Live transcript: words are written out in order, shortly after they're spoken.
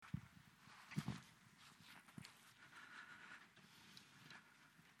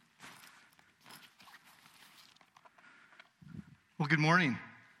Well, good morning.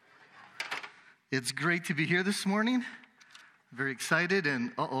 It's great to be here this morning. Very excited,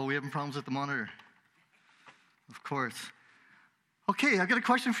 and we having problems with the monitor. Of course. Okay, I've got a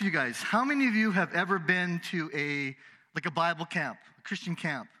question for you guys. How many of you have ever been to a Bible camp, a Christian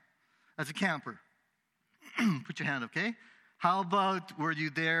camp, as a camper? Put your hand up, okay? How about, were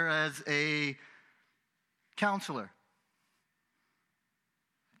you there as a counselor?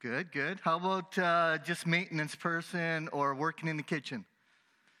 Good, good. How about just maintenance person or working in the kitchen?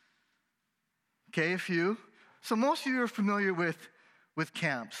 Okay, a few. So most of you are familiar with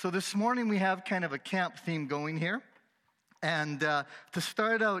camps. So this morning we have kind of a camp theme going here. And to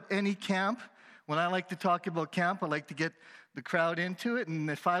start out any camp, when I like to talk about camp, I like to get the crowd into it. And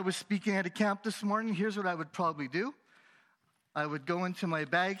if I was speaking at a camp this morning, here's what I would probably do. I would go into my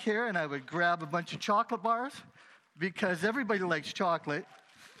bag here and I would grab a bunch of chocolate bars because everybody likes chocolate.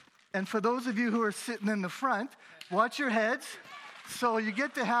 And for those of you who are sitting in the front, watch your heads. So you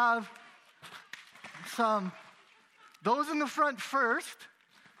get to have those in the front first,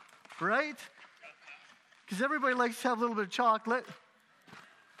 right? Because everybody likes to have a little bit of chocolate.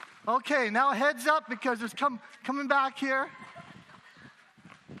 Okay, now heads up because there's coming back here.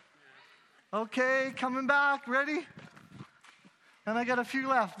 Okay, coming back, ready? And I got a few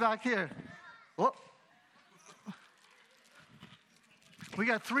left back here. Whoop. We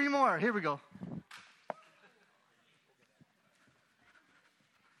got 3 more. Here we go.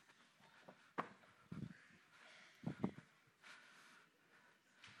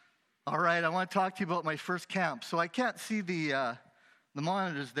 All right, I want to talk to you about my first camp. So I can't see the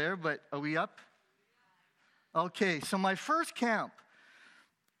monitors there, but are we up? Okay, so my first camp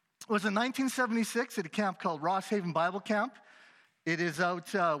was in 1976 at a camp called Ross Haven Bible Camp. It is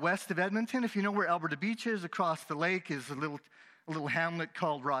out west of Edmonton. If you know where Alberta Beach is, across the lake is a little hamlet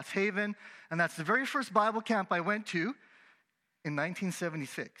called Ross Haven. And that's the very first Bible camp I went to in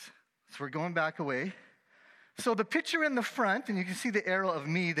 1976. So we're going back away. So the picture in the front, and you can see the arrow of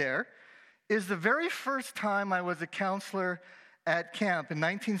me there, is the very first time I was a counselor at camp in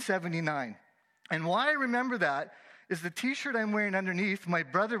 1979. And why I remember that is the t-shirt I'm wearing underneath, my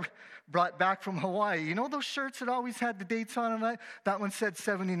brother brought back from Hawaii. You know those shirts that always had the dates on it? That one said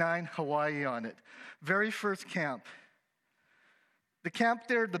 79 Hawaii on it. Very first camp. The camp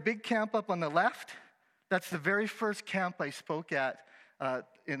there, the big camp up on the left, that's the very first camp I spoke at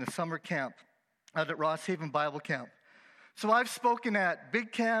in the summer camp out at Ross Haven Bible Camp. So I've spoken at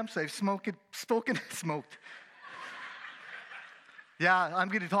big camps, I've smoked. Yeah, I'm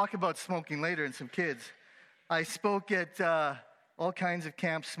going to talk about smoking later and some kids. I spoke at all kinds of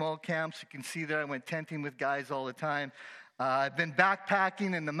camps, small camps. You can see there I went tenting with guys all the time. I've been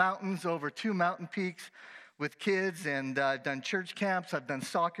backpacking in the mountains over 2 mountain peaks with kids, and I've done church camps, I've done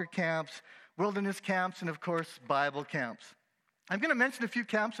soccer camps, wilderness camps, and of course, Bible camps. I'm going to mention a few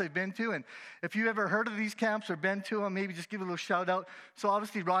camps I've been to, and if you've ever heard of these camps or been to them, maybe just give a little shout out. So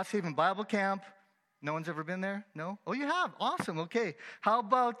obviously, Ross Haven Bible Camp. No one's ever been there? No? Oh, you have? Awesome, okay. How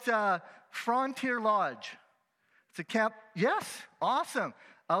about Frontier Lodge? It's a camp, yes, awesome.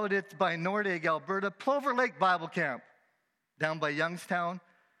 Out by Nordegg, Alberta. Plover Lake Bible Camp, down by Youngstown.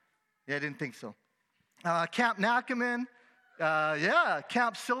 Yeah, I didn't think so. Camp Nakaman,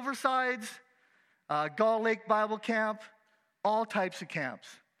 Camp Silversides, Gull Lake Bible Camp, all types of camps.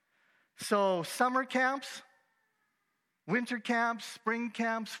 So summer camps, winter camps, spring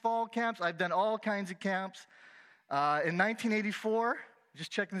camps, fall camps. I've done all kinds of camps. In 1984,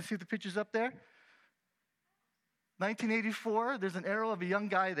 just checking to see if the picture's up there. 1984, there's an arrow of a young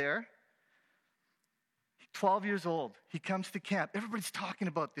guy there. 12 years old. He comes to camp. Everybody's talking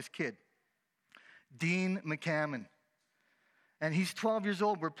about this kid. Dean McCammon. And he's 12 years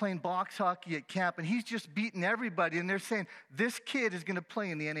old. We're playing box hockey at camp, and he's just beating everybody. And they're saying, this kid is going to play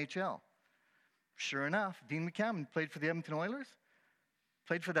in the NHL. Sure enough, Dean McCammon played for the Edmonton Oilers.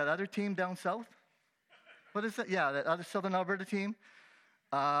 Played for that other team down south. What is that? Yeah, that other Southern Alberta team.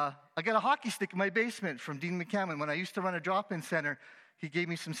 I got a hockey stick in my basement from Dean McCammon. When I used to run a drop-in center, he gave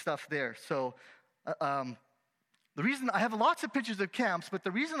me some stuff there. So the reason I have lots of pictures of camps, but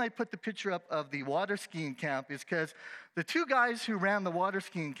the reason I put the picture up of the water skiing camp is because the 2 guys who ran the water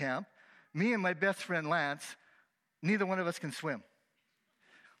skiing camp, me and my best friend Lance, neither one of us can swim.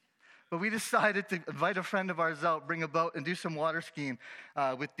 But we decided to invite a friend of ours out, bring a boat, and do some water skiing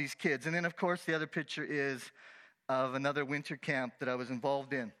with these kids. And then, of course, the other picture is of another winter camp that I was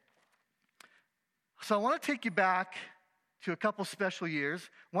involved in. So I want to take you back to a couple special years.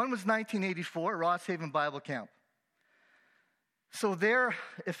 One was 1984, Ross Haven Bible Camp. So there,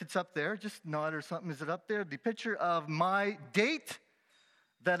 if it's up there, just nod or something. Is it up there? The picture of my date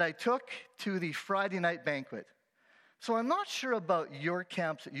that I took to the Friday night banquet. So I'm not sure about your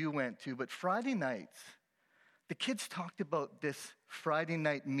camps that you went to, but Friday nights, the kids talked about this Friday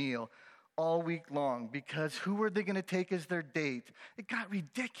night meal all week long because who were they going to take as their date? It got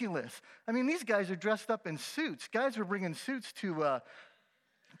ridiculous. I mean, these guys are dressed up in suits. Guys were bringing suits to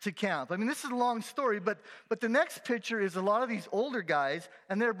camp. I mean, this is a long story, but the next picture is a lot of these older guys,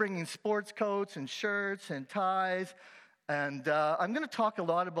 and they're bringing sports coats and shirts and ties. And I'm going to talk a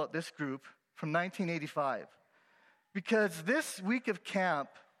lot about this group from 1985 because this week of camp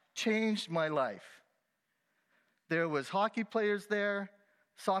changed my life. There was hockey players there,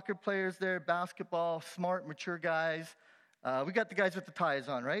 soccer players there, basketball, smart, mature guys. We got the guys with the ties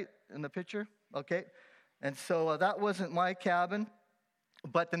on, right, in the picture? Okay. And so that wasn't my cabin,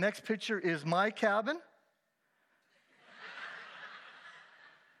 but the next picture is my cabin.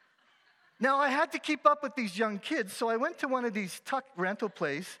 Now, I had to keep up with these young kids, so I went to one of these tux rental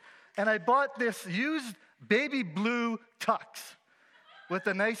place, and I bought this used baby blue tux with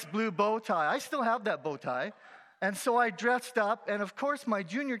a nice blue bow tie. I still have that bow tie. And so I dressed up, and of course, my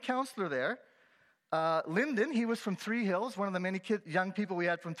junior counselor there, Lyndon, he was from Three Hills, one of the many young people we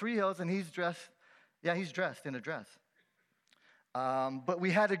had from Three Hills, and he's dressed in a dress. But we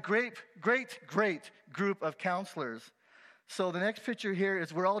had a great group of counselors. So the next picture here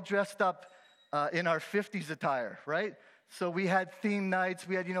is we're all dressed up in our 50s attire, right? So we had theme nights,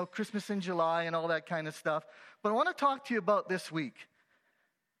 we had, Christmas in July and all that kind of stuff. But I want to talk to you about this week.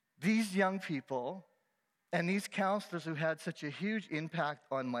 These young people and these counselors who had such a huge impact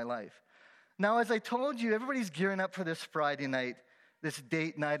on my life. Now, as I told you, everybody's gearing up for this Friday night, this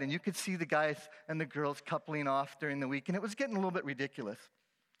date night, and you could see the guys and the girls coupling off during the week, and it was getting a little bit ridiculous.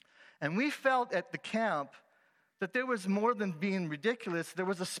 And we felt at the camp that there was more than being ridiculous, there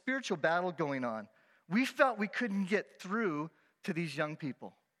was a spiritual battle going on. We felt we couldn't get through to these young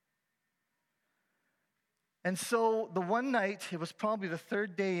people. And so the one night, it was probably the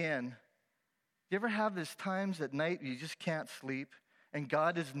third day in, you ever have these times at night you just can't sleep and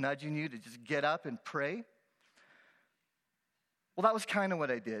God is nudging you to just get up and pray? Well, that was kind of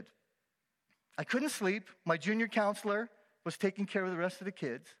what I did. I couldn't sleep. My junior counselor was taking care of the rest of the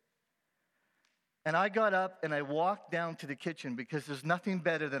kids. And I got up and I walked down to the kitchen because there's nothing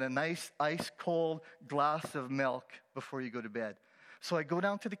better than a nice ice-cold glass of milk before you go to bed. So I go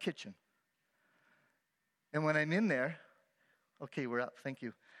down to the kitchen. And when I'm in there, okay, we're up, thank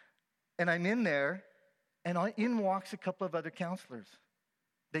you. And I'm in there, and in walks a couple of other counselors.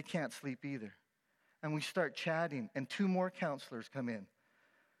 They can't sleep either. And we start chatting, and two more counselors come in.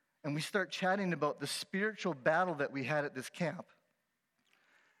 And we start chatting about the spiritual battle that we had at this camp.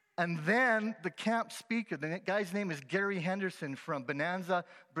 And then the camp speaker, the guy's name is Gary Henderson from Bonanza,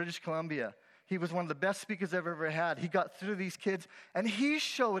 British Columbia. He was one of the best speakers I've ever had. He got through these kids, and he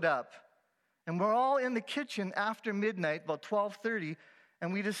showed up. And we're all in the kitchen after midnight, about 12:30,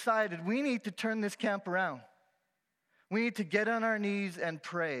 and we decided we need to turn this camp around. We need to get on our knees and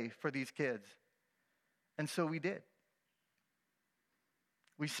pray for these kids. And so we did.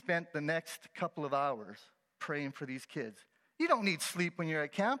 We spent the next couple of hours praying for these kids. You don't need sleep when you're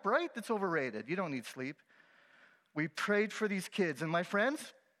at camp, right? That's overrated. You don't need sleep. We prayed for these kids. And my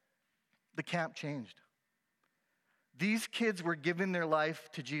friends, the camp changed. These kids were giving their life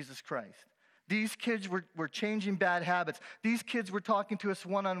to Jesus Christ. These kids were changing bad habits. These kids were talking to us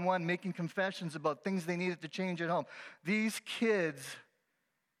one-on-one, making confessions about things they needed to change at home. These kids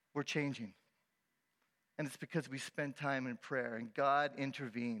were changing. And it's because we spent time in prayer and God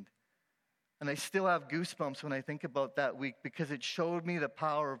intervened. And I still have goosebumps when I think about that week because it showed me the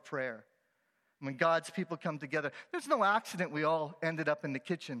power of prayer. When God's people come together, there's no accident we all ended up in the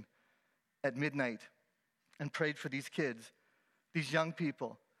kitchen at midnight and prayed for these kids, these young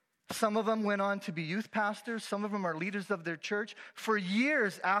people. Some of them went on to be youth pastors. Some of them are leaders of their church. For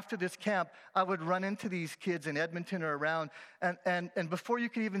years after this camp, I would run into these kids in Edmonton or around, and before you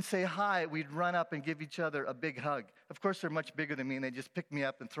could even say hi, we'd run up and give each other a big hug. Of course, they're much bigger than me, and they just pick me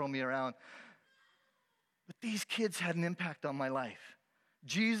up and throw me around. But these kids had an impact on my life.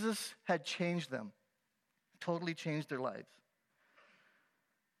 Jesus had changed them, totally changed their lives.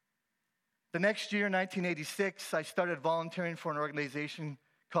 The next year, 1986, I started volunteering for an organization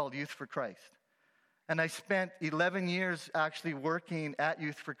called Youth for Christ. And I spent 11 years actually working at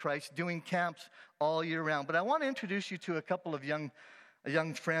Youth for Christ, doing camps all year round. But I want to introduce you to a couple of young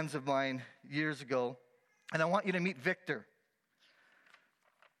friends of mine years ago. And I want you to meet Victor.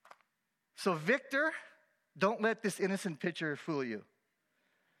 So Victor, don't let this innocent picture fool you.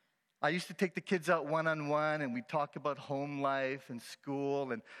 I used to take the kids out one-on-one, and we'd talk about home life and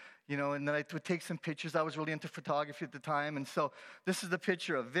school, and and then I would take some pictures. I was really into photography at the time, and so this is the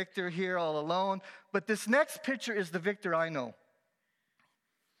picture of Victor here all alone. But this next picture is the Victor I know.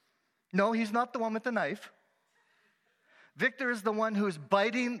 No, he's not the one with the knife. Victor is the one who is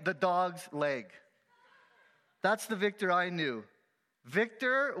biting the dog's leg. That's the Victor I knew.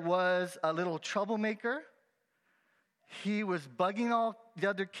 Victor was a little troublemaker. He was bugging all the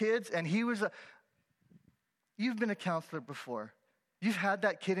other kids, and you've been a counselor before. You've had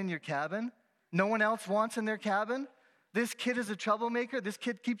that kid in your cabin. No one else wants in their cabin. This kid is a troublemaker. This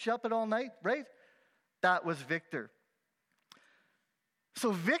kid keeps you up at all night, right? That was Victor.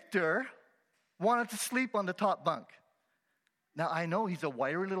 So Victor wanted to sleep on the top bunk. Now, I know he's a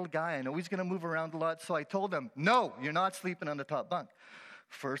wiry little guy. I know he's going to move around a lot. So I told him, no, you're not sleeping on the top bunk.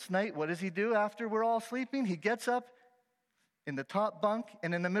 First night, what does he do after we're all sleeping? He gets up in the top bunk,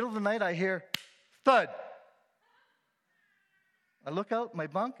 and in the middle of the night, I hear thud. I look out my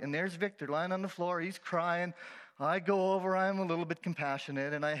bunk, and there's Victor lying on the floor. He's crying. I go over. I'm a little bit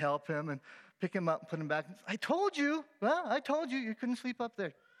compassionate, and I help him and pick him up and put him back. I told you. Well, I told you you couldn't sleep up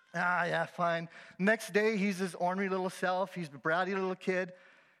there. Yeah, fine. Next day, he's his ornery little self. He's a bratty little kid.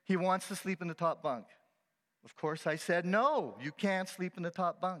 He wants to sleep in the top bunk. Of course, I said, no, you can't sleep in the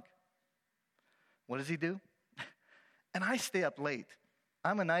top bunk. What does he do? And I stay up late.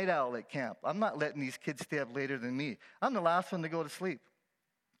 I'm a night owl at camp. I'm not letting these kids stay up later than me. I'm the last one to go to sleep.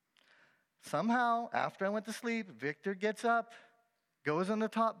 Somehow, after I went to sleep, Victor gets up, goes on the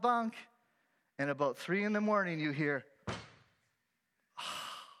top bunk, and about 3 a.m, you hear,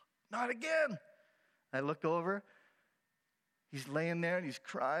 not again. I look over. He's laying there, and he's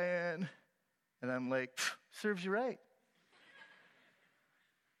crying. And I'm like, serves you right.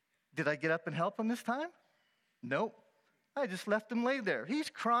 Did I get up and help him this time? Nope. I just left him lay there. He's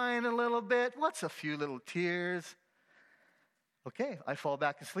crying a little bit. What's a few little tears? Okay, I fall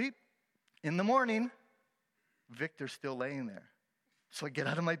back asleep. In the morning, Victor's still laying there. So I get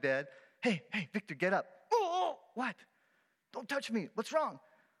out of my bed. Hey, Victor, get up. Oh, what? Don't touch me. What's wrong?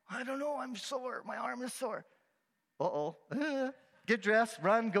 I don't know. I'm sore. My arm is sore. Get dressed,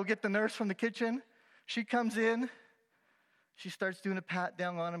 run, go get the nurse from the kitchen. She comes in. She starts doing a pat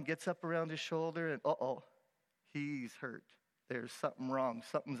down on him, gets up around his shoulder, and he's hurt. There's something wrong.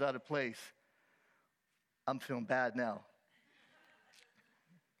 Something's out of place. I'm feeling bad now.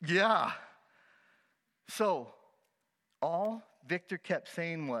 Yeah. So, all Victor kept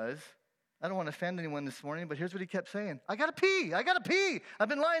saying was, I don't want to offend anyone this morning, but here's what he kept saying. I got to pee. I've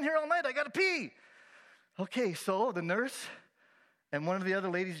been lying here all night. I got to pee. Okay, so the nurse and one of the other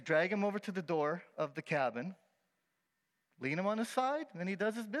ladies drag him over to the door of the cabin, lean him on his side, and he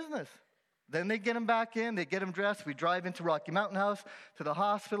does his business. Then they get him back in, they get him dressed. We drive into Rocky Mountain House to the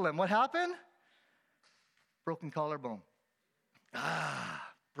hospital, and what happened? Broken collarbone.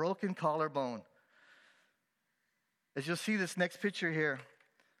 Broken collarbone. As you'll see this next picture here,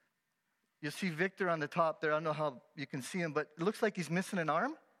 you'll see Victor on the top there. I don't know how you can see him, but it looks like he's missing an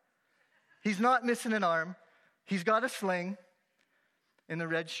arm. He's not missing an arm. He's got a sling in the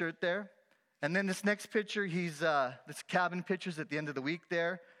red shirt there. And then this next picture, this cabin picture's at the end of the week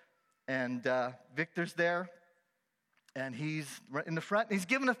there. And Victor's there, and he's right in the front. And he's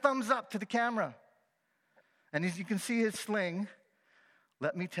giving a thumbs up to the camera. And as you can see his sling,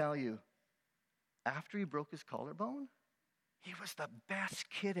 let me tell you, after he broke his collarbone, he was the best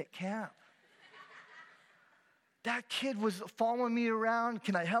kid at camp. That kid was following me around.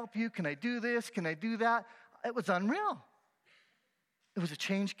 Can I help you? Can I do this? Can I do that? It was unreal. It was a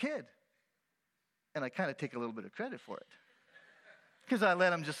changed kid. And I kind of take a little bit of credit for it, because I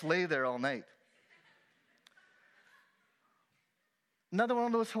let him just lay there all night. Another one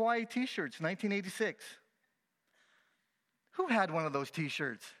of those Hawaii t-shirts, 1986. Who had one of those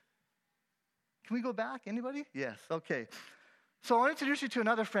t-shirts? Can we go back? Anybody? Yes, okay. So I want to introduce you to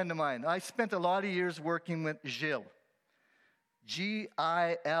another friend of mine. I spent a lot of years working with Gilles.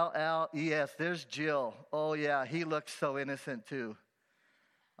 Gilles. There's Jill. Oh, yeah, he looks so innocent, too.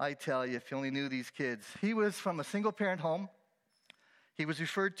 I tell you, if you only knew these kids. He was from a single-parent home. He was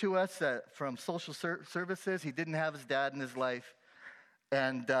referred to us from social services. He didn't have his dad in his life.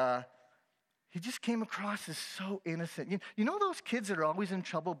 And he just came across as so innocent. You know those kids that are always in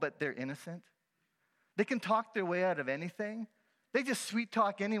trouble, but they're innocent? They can talk their way out of anything. They just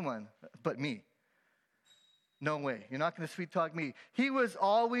sweet-talk anyone but me. No way. You're not going to sweet-talk me.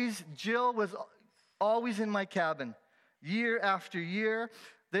 Jill was always in my cabin, year after year.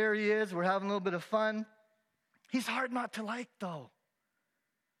 There he is. We're having a little bit of fun. He's hard not to like, though.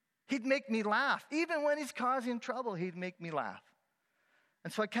 He'd make me laugh. Even when he's causing trouble, he'd make me laugh.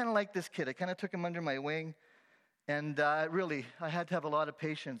 And so I kind of liked this kid. I kind of took him under my wing. And really, I had to have a lot of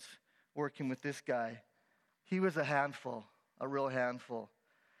patience working with this guy. He was a handful, a real handful.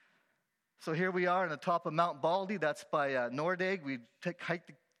 So here we are on the top of Mount Baldy. That's by Nordegg. We hiked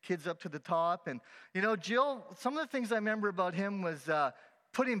the kids up to the top. And, you know, Jill, some of the things I remember about him was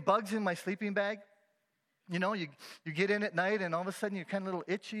putting bugs in my sleeping bag. You know, you get in at night, and all of a sudden you're kind of a little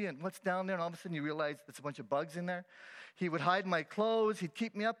itchy, and what's down there? And all of a sudden you realize there's a bunch of bugs in there. He would hide my clothes. He'd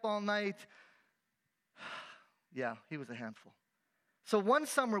keep me up all night. Yeah, he was a handful. So one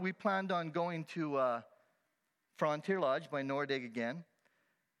summer we planned on going to Frontier Lodge by Nordegg again,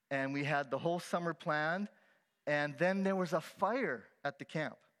 and we had the whole summer planned, and then there was a fire at the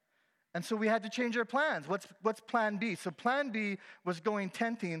camp. And so we had to change our plans. What's plan B? So plan B was going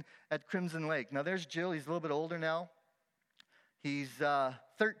tenting at Crimson Lake. Now there's Jill. He's a little bit older now. He's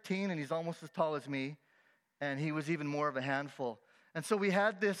 13, and he's almost as tall as me, and he was even more of a handful. And so we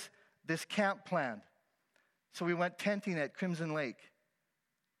had this camp planned. So we went tenting at Crimson Lake.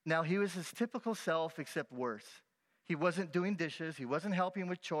 Now he was his typical self, except worse. He wasn't doing dishes. He wasn't helping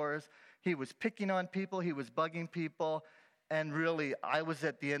with chores. He was picking on people. He was bugging people. And really, I was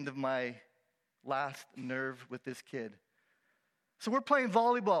at the end of my last nerve with this kid. So we're playing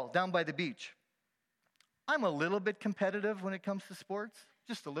volleyball down by the beach. I'm a little bit competitive when it comes to sports.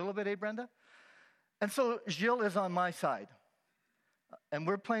 Just a little bit, eh, Brenda? And so Gilles is on my side. And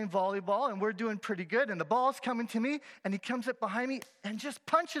we're playing volleyball, and we're doing pretty good. And the ball's coming to me, and he comes up behind me and just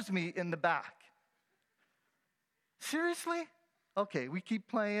punches me in the back. Seriously? Okay, we keep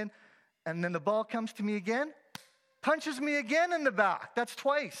playing, and then the ball comes to me again. Punches me again in the back. That's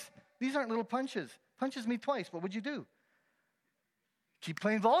twice. These aren't little punches. Punches me twice. What would you do? Keep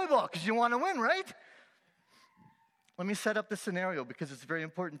playing volleyball because you want to win, right? Let me set up the scenario because it's very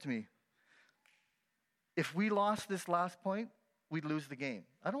important to me. If we lost this last point, we'd lose the game.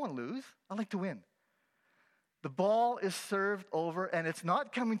 I don't want to lose. I like to win. The ball is served over, and it's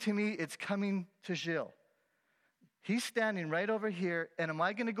not coming to me. It's coming to Gilles. He's standing right over here, and am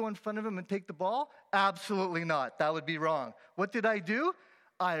I going to go in front of him and take the ball? Absolutely not. That would be wrong. What did I do?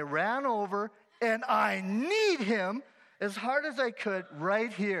 I ran over, and I kneed him as hard as I could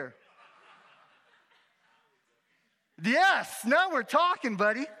right here. Yes, now we're talking,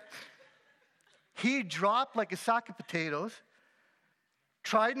 buddy. He dropped like a sack of potatoes,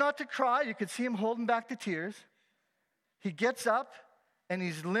 tried not to cry. You could see him holding back the tears. He gets up, and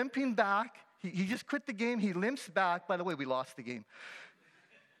he's limping back. He just quit the game. He limps back. By the way, we lost the game.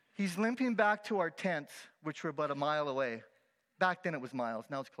 He's limping back to our tents, which were about a mile away. Back then it was miles.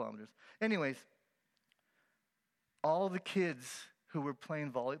 Now it's kilometers. Anyways, all the kids who we're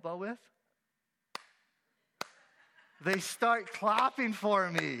playing volleyball with, they start clapping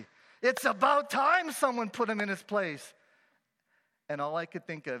for me. It's about time someone put him in his place. And all I could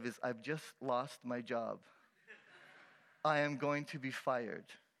think of is, I've just lost my job. I am going to be fired.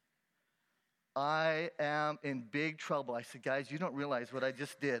 I am in big trouble. I said, guys, you don't realize what I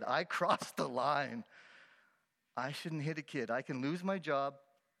just did. I crossed the line. I shouldn't hit a kid. I can lose my job.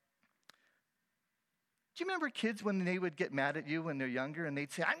 Do you remember kids when they would get mad at you when they're younger and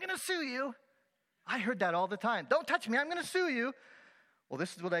they'd say, I'm going to sue you? I heard that all the time. Don't touch me. I'm going to sue you. Well,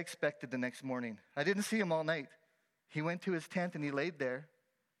 this is what I expected the next morning. I didn't see him all night. He went to his tent and he laid there.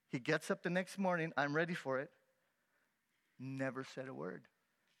 He gets up the next morning. I'm ready for it. Never said a word.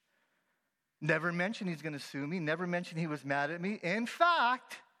 Never mentioned he's going to sue me. Never mentioned he was mad at me. In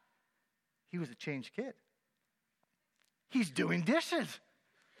fact, he was a changed kid. He's doing dishes.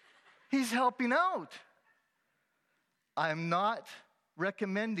 He's helping out. I'm not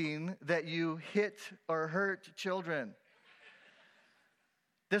recommending that you hit or hurt children.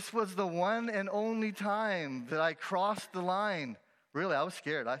 This was the one and only time that I crossed the line. Really, I was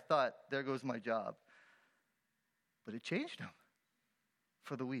scared. I thought, there goes my job. But it changed him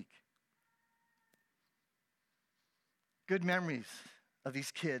for the week. Good memories of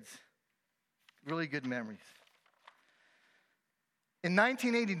these kids. Really good memories. In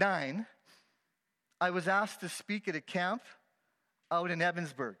 1989, I was asked to speak at a camp out in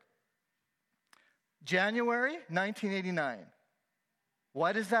Evansburg. January 1989.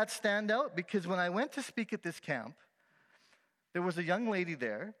 Why does that stand out? Because when I went to speak at this camp, there was a young lady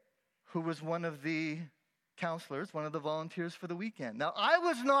there who was one of the counselors, one of the volunteers for the weekend. Now, I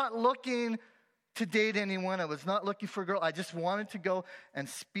was not looking to date anyone. I was not looking for a girl. I just wanted to go and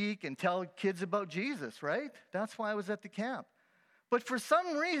speak and tell kids about Jesus, right? That's why I was at the camp. But for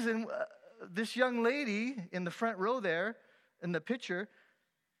some reason, this young lady in the front row there, in the picture,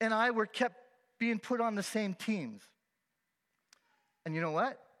 and I were kept being put on the same teams. And you know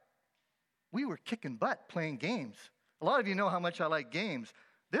what? We were kicking butt playing games. A lot of you know how much I like games.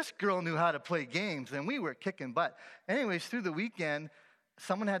 This girl knew how to play games, and we were kicking butt. Anyways, through the weekend,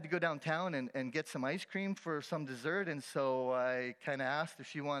 someone had to go downtown and get some ice cream for some dessert, and so I kind of asked if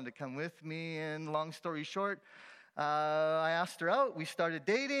she wanted to come with me, and long story short, I asked her out. We started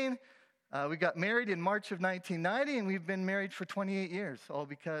dating. We got married in March of 1990, and we've been married for 28 years, all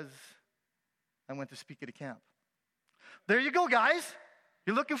because I went to speak at a camp. There you go, guys.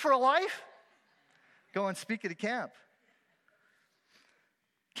 You're looking for a wife? Go and speak at a camp.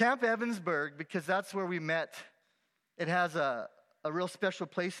 Camp Evansburg, because that's where we met. It has a real special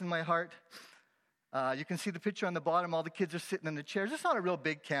place in my heart. You can see the picture on the bottom. All the kids are sitting in the chairs. It's not a real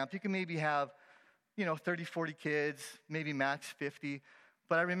big camp. You can maybe have, 30, 40 kids, maybe max 50.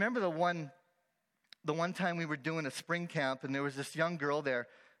 But I remember the one time we were doing a spring camp, and there was this young girl there.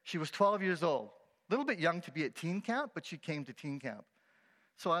 She was 12 years old. A little bit young to be at teen camp, but she came to teen camp.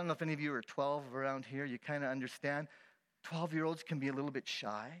 So I don't know if any of you are 12 around here. You kind of understand. 12-year-olds can be a little bit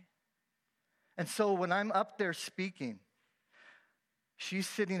shy. And so when I'm up there speaking, she's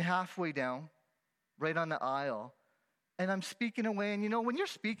sitting halfway down, right on the aisle, and I'm speaking away. And when you're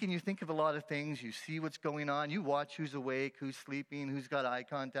speaking, you think of a lot of things. You see what's going on. You watch who's awake, who's sleeping, who's got eye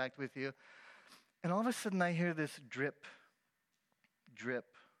contact with you. And all of a sudden, I hear this drip, drip,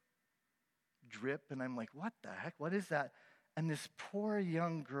 drip. And I'm like, what the heck? What is that? And this poor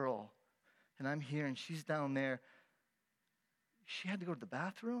young girl, and I'm here, and she's down there. She had to go to the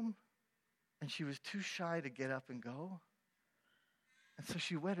bathroom, and she was too shy to get up and go. And so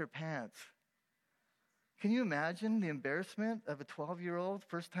she wet her pants. Can you imagine the embarrassment of a 12-year-old,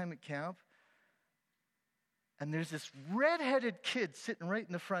 first time at camp? And there's this red-headed kid sitting right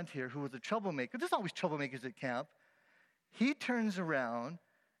in the front here who was a troublemaker. There's always troublemakers at camp. He turns around,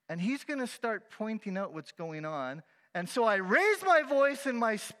 and he's going to start pointing out what's going on. And so I raise my voice in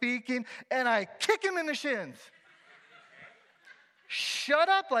my speaking, and I kick him in the shins. Shut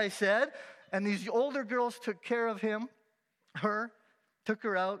up, I said. And these older girls took care of her, took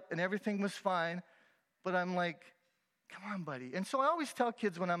her out, and everything was fine. But I'm like, come on, buddy. And so I always tell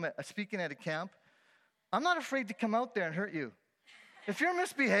kids when I'm speaking at a camp, I'm not afraid to come out there and hurt you. If you're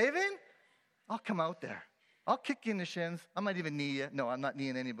misbehaving, I'll come out there. I'll kick you in the shins. I might even knee you. No, I'm not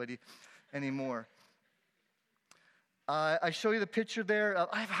kneeing anybody anymore. I show you the picture there.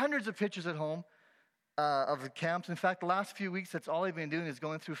 I have hundreds of pictures at home of the camps. In fact, the last few weeks, that's all I've been doing is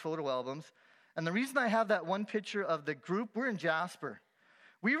going through photo albums. And the reason I have that one picture of the group, we're in Jasper.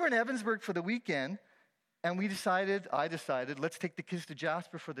 We were in Evansburg for the weekend, and I decided, let's take the kids to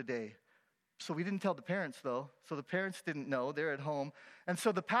Jasper for the day. So we didn't tell the parents, though. So the parents didn't know. They're at home. And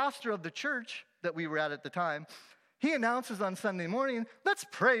so the pastor of the church that we were at the time, he announces on Sunday morning, let's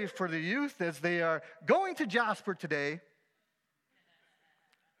pray for the youth as they are going to Jasper today.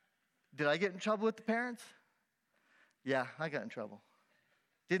 Did I get in trouble with the parents? Yeah, I got in trouble.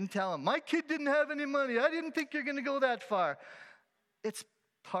 Didn't tell them. My kid didn't have any money. I didn't think you're going to go that far. It's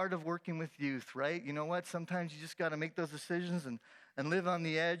part of working with youth, right? You know what? Sometimes you just got to make those decisions and live on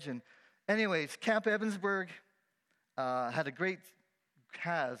the edge. And anyways, Camp Evansburg has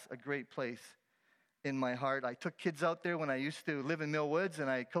a great place in my heart. I took kids out there when I used to live in Mill Woods, and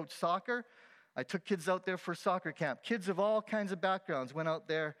I coached soccer. I took kids out there for soccer camp. Kids of all kinds of backgrounds went out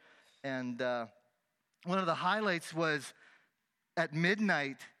there. And one of the highlights was at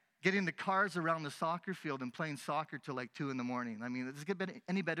midnight, getting the cars around the soccer field and playing soccer till like 2 a.m. I mean, does it get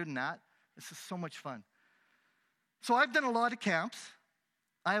any better than that? This is so much fun. So I've done a lot of camps.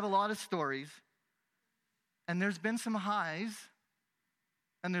 I have a lot of stories. And there's been some highs,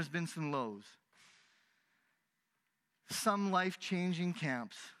 and there's been some lows. Some life-changing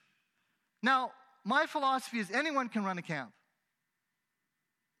camps. Now, my philosophy is anyone can run a camp.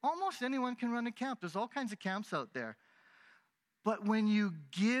 Almost anyone can run a camp. There's all kinds of camps out there. But when you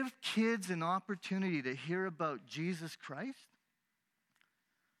give kids an opportunity to hear about Jesus Christ,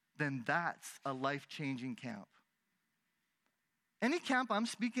 then that's a life-changing camp. Any camp I'm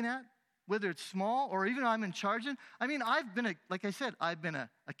speaking at, whether it's small or even I'm in charge in, I've been a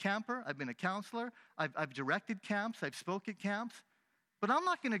camper, I've been a counselor, I've directed camps, I've spoke at camps, but I'm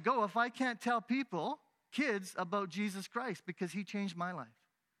not going to go if I can't tell kids about Jesus Christ, because he changed my life.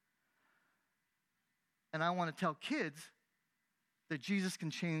 And I want to tell kids that Jesus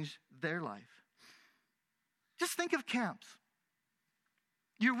can change their life. Just think of camps.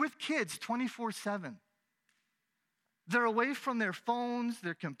 You're with kids 24/7. They're away from their phones,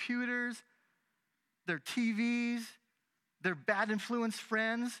 their computers, their TVs, their bad influence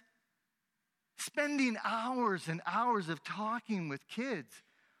friends. Spending hours and hours of talking with kids,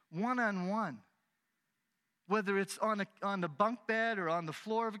 one-on-one. whether it's on the bunk bed or on the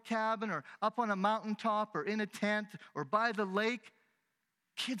floor of a cabin or up on a mountaintop or in a tent or by the lake,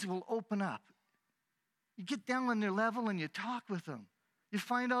 kids will open up. You get down on their level and you talk with them. You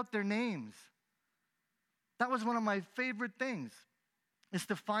find out their names. That was one of my favorite things, is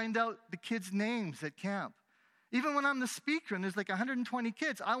to find out the kids' names at camp. Even when I'm the speaker and there's like 120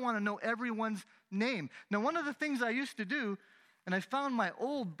 kids, I want to know everyone's name. Now, one of the things I used to do, and I found my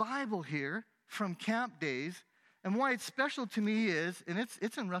old Bible here from camp days, and why it's special to me is, and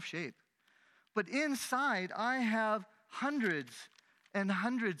it's in rough shape, but inside I have hundreds and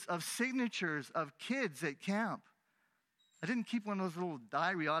hundreds of signatures of kids at camp. I didn't keep one of those little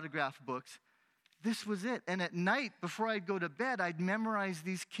diary autograph books. This was it. And at night, before I'd go to bed, I'd memorize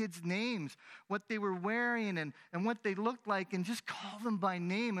these kids' names, what they were wearing and what they looked like, and just call them by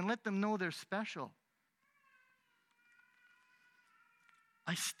name and let them know they're special.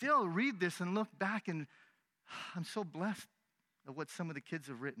 I still read this and look back, and I'm so blessed at what some of the kids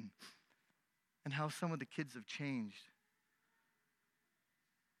have written and how some of the kids have changed.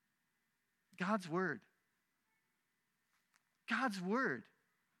 God's Word. God's Word.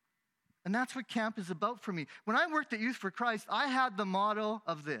 And that's what camp is about for me. When I worked at Youth for Christ, I had the motto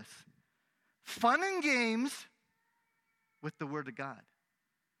of this: fun and games with the Word of God.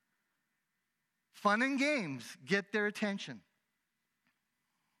 Fun and games get their attention.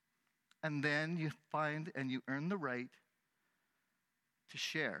 And then you find and you earn the right to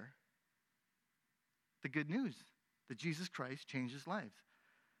share the good news that Jesus Christ changes lives.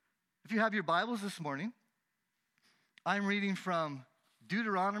 If you have your Bibles this morning, I'm reading from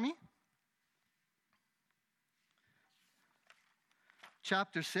Deuteronomy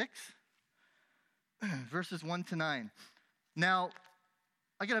chapter 6, verses 1 to 9. Now,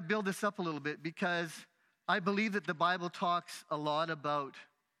 I got to build this up a little bit because I believe that the Bible talks a lot about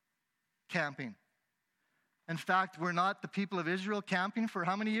camping. In fact, we're not the people of Israel camping for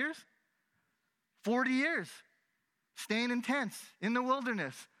how many years? 40 years. Staying in tents in the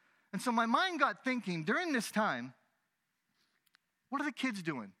wilderness. And so my mind got thinking, during this time, what are the kids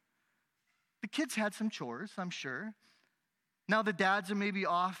doing? The kids had some chores, I'm sure. Now the dads are maybe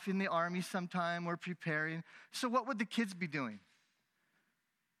off in the army sometime or preparing. So what would the kids be doing?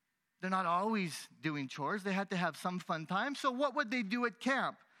 They're not always doing chores. They had to have some fun time. So what would they do at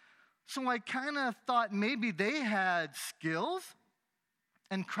camp? So I kind of thought maybe they had skills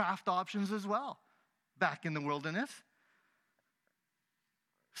and craft options as well back in the wilderness.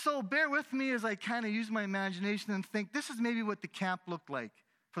 So bear with me as I kind of use my imagination and think this is maybe what the camp looked like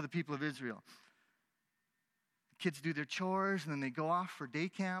for the people of Israel. The kids do their chores and then they go off for day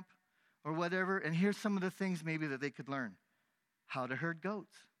camp or whatever. And here's some of the things maybe that they could learn. How to herd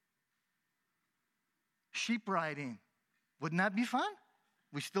goats. Sheep riding. Wouldn't that be fun?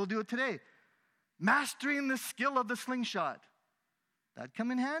 We still do it today. Mastering the skill of the slingshot. That'd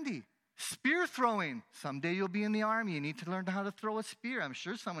come in handy. Spear throwing. Someday you'll be in the army. You need to learn how to throw a spear. I'm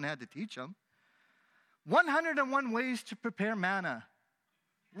sure someone had to teach them. 101 ways to prepare manna.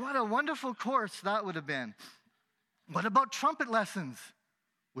 What a wonderful course that would have been. What about trumpet lessons?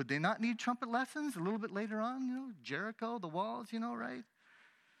 Would they not need trumpet lessons a little bit later on? Jericho, the walls, right?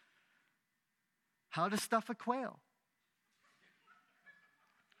 How to stuff a quail.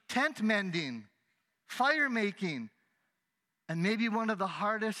 Tent mending, fire making, and maybe one of the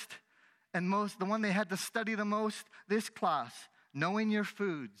hardest and the one they had to study the most, this class, knowing your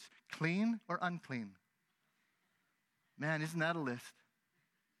foods, clean or unclean. Man, isn't that a list?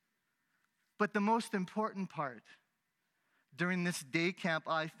 But the most important part during this day camp,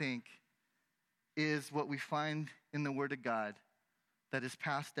 I think, is what we find in the Word of God that is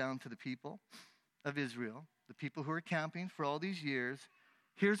passed down to the people of Israel, the people who are camping for all these years.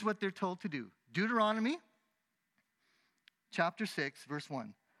 Here's what they're told to do. Deuteronomy chapter 6, verse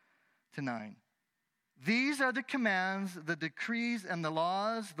 1 to 9. These are the commands, the decrees, and the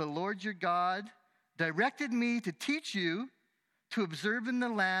laws the Lord your God directed me to teach you to observe in the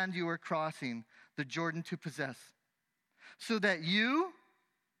land you are crossing the Jordan to possess, so that you,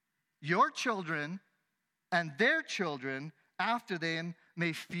 your children, and their children after them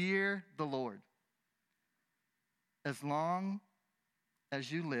may fear the Lord as long as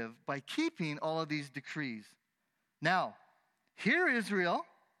you live, by keeping all of these decrees. Now, hear Israel,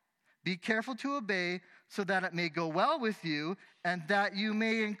 be careful to obey, so that it may go well with you, and that you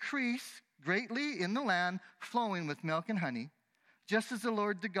may increase greatly in the land flowing with milk and honey, just as the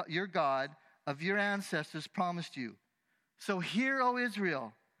Lord your God of your ancestors promised you. So hear, O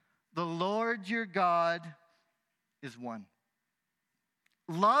Israel, the Lord your God is one.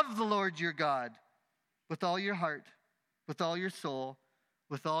 Love the Lord your God with all your heart, with all your soul,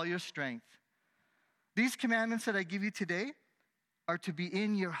 with all your strength. These commandments that I give you today are to be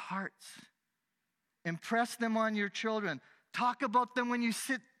in your hearts. Impress them on your children. Talk about them when you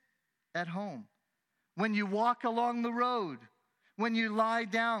sit at home, when you walk along the road, when you lie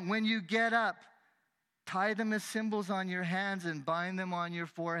down, when you get up. Tie them as symbols on your hands and bind them on your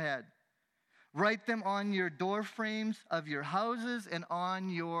forehead. Write them on your door frames of your houses and on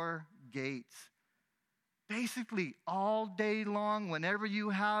your gates. Basically, all day long, whenever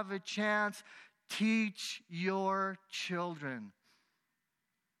you have a chance, teach your children.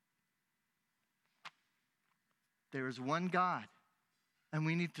 There is one God, and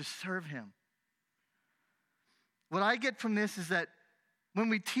we need to serve him. What I get from this is that when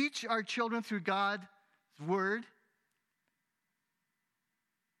we teach our children through God's word,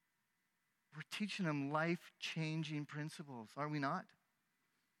 we're teaching them life-changing principles, are we not?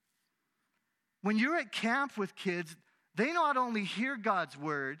 When you're at camp with kids, they not only hear God's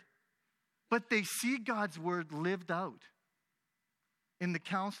word, but they see God's word lived out in the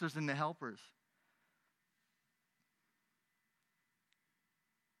counselors and the helpers.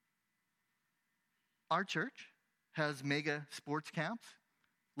 Our church has mega sports camps.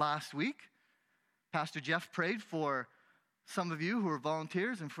 Last week, Pastor Jeff prayed for some of you who are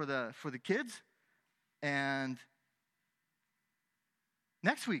volunteers and for the kids. And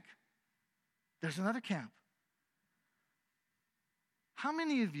next week, there's another camp. How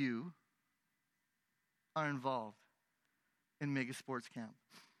many of you are involved in mega sports camp?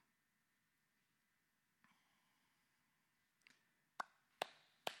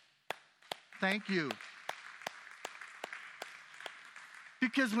 Thank you.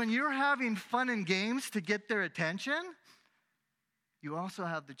 Because when you're having fun and games to get their attention, you also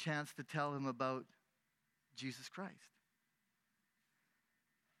have the chance to tell them about Jesus Christ.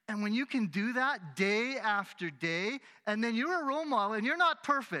 And when you can do that day after day, and then you're a role model, and you're not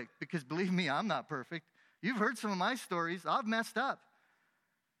perfect, because believe me, I'm not perfect. You've heard some of my stories. I've messed up.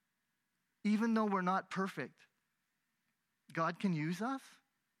 Even though we're not perfect, God can use us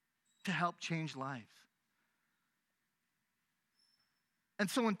to help change lives. And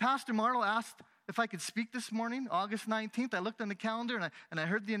so when Pastor Marlo asked if I could speak this morning, August 19th, I looked on the calendar and I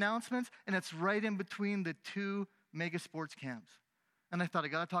heard the announcements, and it's right in between the two mega sports camps. And I thought, I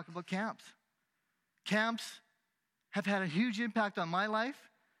got to talk about camps. Camps have had a huge impact on my life,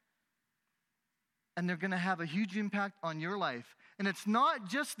 and they're going to have a huge impact on your life. And it's not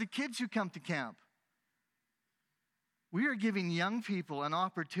just the kids who come to camp. We are giving young people an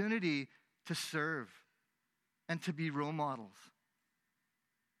opportunity to serve and to be role models.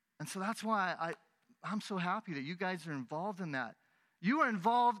 And so that's why I'm so happy that you guys are involved in that. You are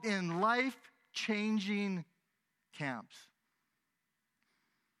involved in life-changing camps.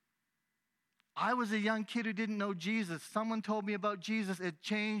 I was a young kid who didn't know Jesus. Someone told me about Jesus. It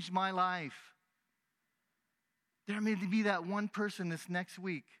changed my life. There may be that one person this next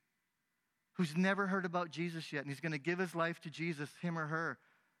week who's never heard about Jesus yet, and he's going to give his life to Jesus, him or her,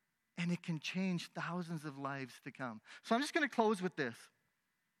 and it can change thousands of lives to come. So I'm just going to close with this.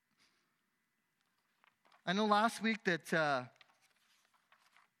 I know last week that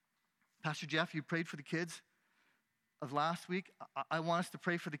Pastor Jeff, you prayed for the kids of last week. I want us to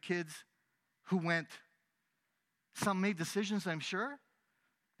pray for the kids who went. Some made decisions, I'm sure,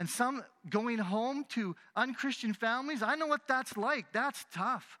 and some going home to unchristian families. I know what that's like. That's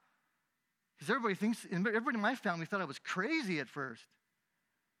tough. Because everybody in my family thought I was crazy at first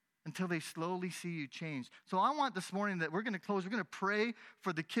until they slowly see you change. So I want this morning that we're going to close. We're going to pray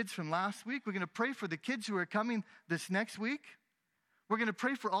for the kids from last week. We're going to pray for the kids who are coming this next week. We're going to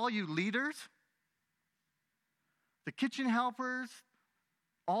pray for all you leaders, the kitchen helpers,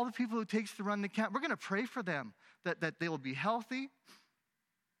 all the people who it takes to run the camp. We're going to pray for them, that they will be healthy,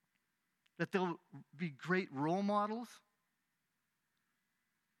 that they'll be great role models.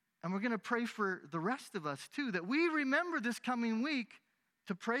 And we're going to pray for the rest of us too, that we remember this coming week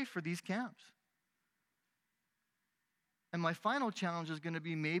to pray for these camps. And my final challenge is going to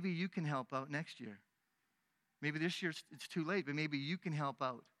be, maybe you can help out next year. Maybe this year it's too late, but maybe you can help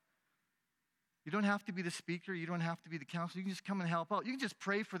out. You don't have to be the speaker. You don't have to be the counselor. You can just come and help out. You can just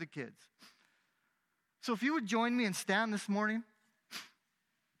pray for the kids. So if you would join me and stand this morning.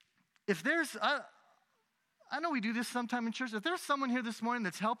 If there's, I know we do this sometime in church. If there's someone here this morning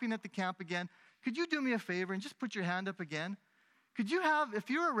that's helping at the camp again, could you do me a favor and just put your hand up again? Could you if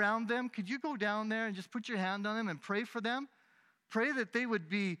you're around them, could you go down there and just put your hand on them and pray for them? Pray that they would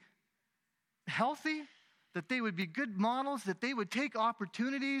be healthy, that they would be good models, that they would take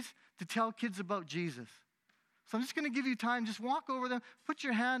opportunities to tell kids about Jesus. So I'm just going to give you time. Just walk over them, put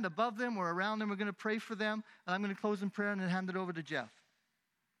your hand above them or around them. We're going to pray for them, and I'm going to close in prayer and then hand it over to Jeff.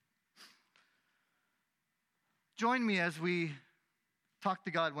 join me as we talk to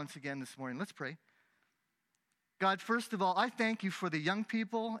God once again this morning. Let's pray. God, first of all, I thank you for the young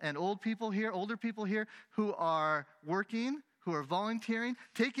people and older people here who are working, who are volunteering,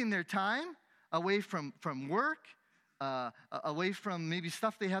 taking their time away from work, away from maybe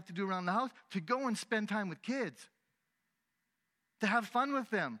stuff they have to do around the house, to go and spend time with kids, to have fun with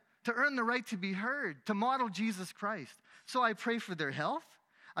them, to earn the right to be heard, to model Jesus Christ. So I pray for their health.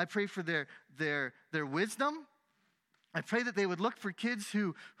 I pray for their wisdom. I pray that they would look for kids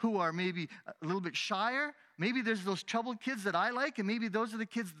who are maybe a little bit shyer. Maybe there's those troubled kids that I like, and maybe those are the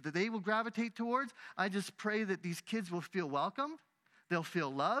kids that they will gravitate towards. I just pray that these kids will feel welcomed, they'll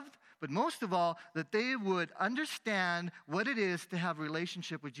feel loved, but most of all, that they would understand what it is to have a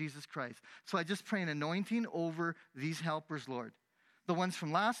relationship with Jesus Christ. So I just pray an anointing over these helpers, Lord. The ones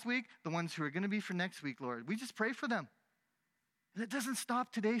from last week, the ones who are going to be for next week, Lord. We just pray for them. And it doesn't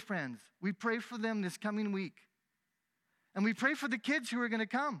stop today, friends. We pray for them this coming week. And we pray for the kids who are going to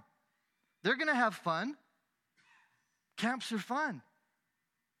come. They're going to have fun. Camps are fun.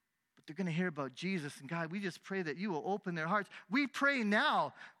 But they're going to hear about Jesus. And God, we just pray that you will open their hearts. We pray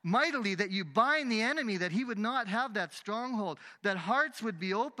now mightily that you bind the enemy, that he would not have that stronghold, that hearts would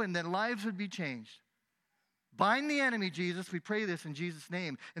be opened, that lives would be changed. Bind the enemy, Jesus. We pray this in Jesus'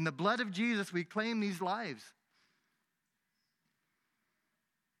 name. In the blood of Jesus, we claim these lives.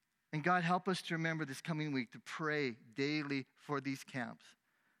 And God, help us to remember this coming week to pray daily for these camps.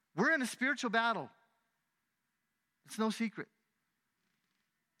 We're in a spiritual battle. It's no secret.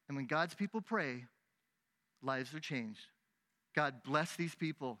 And when God's people pray, lives are changed. God, bless these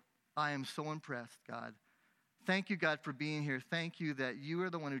people. I am so impressed, God. Thank you, God, for being here. Thank you that you are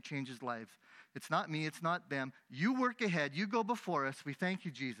the one who changes lives. It's not me. It's not them. You work ahead. You go before us. We thank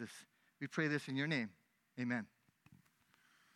you, Jesus. We pray this in your name. Amen.